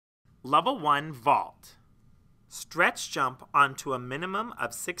Level 1 Vault. Stretch jump onto a minimum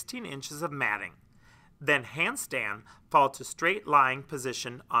of 16 inches of matting. Then handstand, fall to straight lying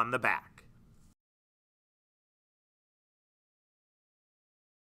position on the back.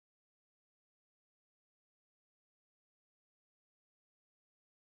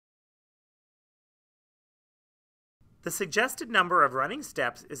 The suggested number of running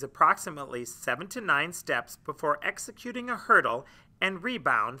steps is approximately 7 to 9 steps before executing a hurdle and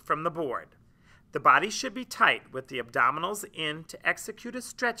rebound from the board. The body should be tight with the abdominals in to execute a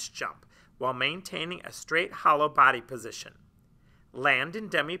stretch jump while maintaining a straight hollow body position. Land in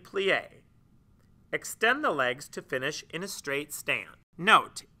demi-plie. Extend the legs to finish in a straight stand.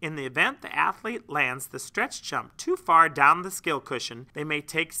 Note, in the event the athlete lands the stretch jump too far down the skill cushion, they may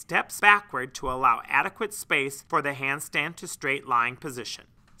take steps backward to allow adequate space for the handstand to straight lying position.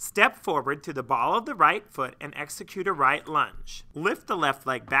 Step forward through the ball of the right foot and execute a right lunge. Lift the left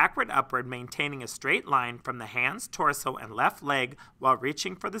leg backward upward, maintaining a straight line from the hands, torso, and left leg while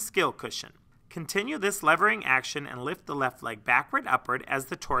reaching for the skill cushion. Continue this levering action and lift the left leg backward upward as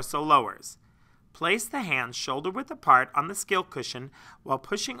the torso lowers. Place the hands shoulder-width apart on the skill cushion while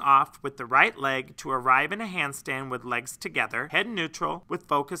pushing off with the right leg to arrive in a handstand with legs together, head neutral with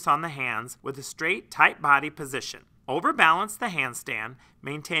focus on the hands with a straight, tight body position. Overbalance the handstand,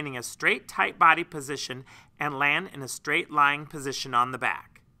 maintaining a straight, tight body position and land in a straight lying position on the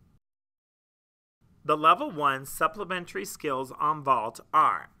back. The Level 1 supplementary skills on vault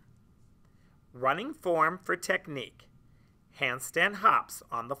are running form for technique, handstand hops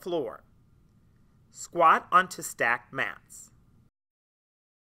on the floor, squat onto stacked mats.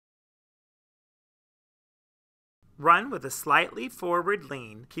 Run with a slightly forward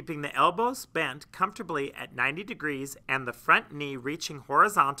lean, keeping the elbows bent comfortably at 90 degrees and the front knee reaching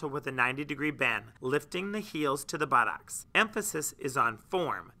horizontal with a 90-degree bend, lifting the heels to the buttocks. Emphasis is on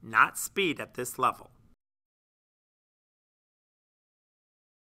form, not speed at this level.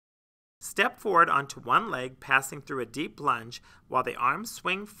 Step forward onto one leg, passing through a deep lunge while the arms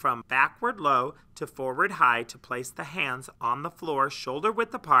swing from backward low to forward high to place the hands on the floor shoulder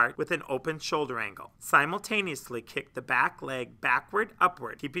width apart with an open shoulder angle. Simultaneously kick the back leg backward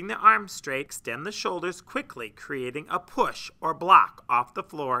upward, keeping the arms straight. Extend the shoulders quickly, creating a push or block off the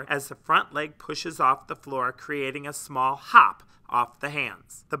floor as the front leg pushes off the floor, creating a small hop off the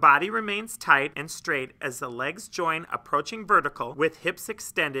hands. The body remains tight and straight as the legs join, approaching vertical with hips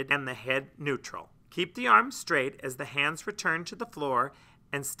extended and the head neutral. Keep the arms straight as the hands return to the floor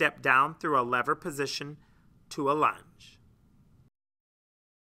and step down through a lever position to a lunge.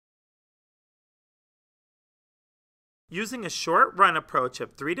 Using a short run approach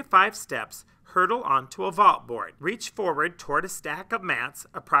of 3 to 5 steps, hurdle onto a vault board. Reach forward toward a stack of mats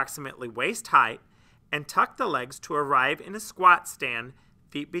approximately waist height and tuck the legs to arrive in a squat stand,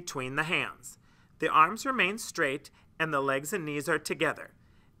 feet between the hands. The arms remain straight and the legs and knees are together.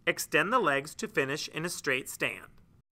 Extend the legs to finish in a straight stand.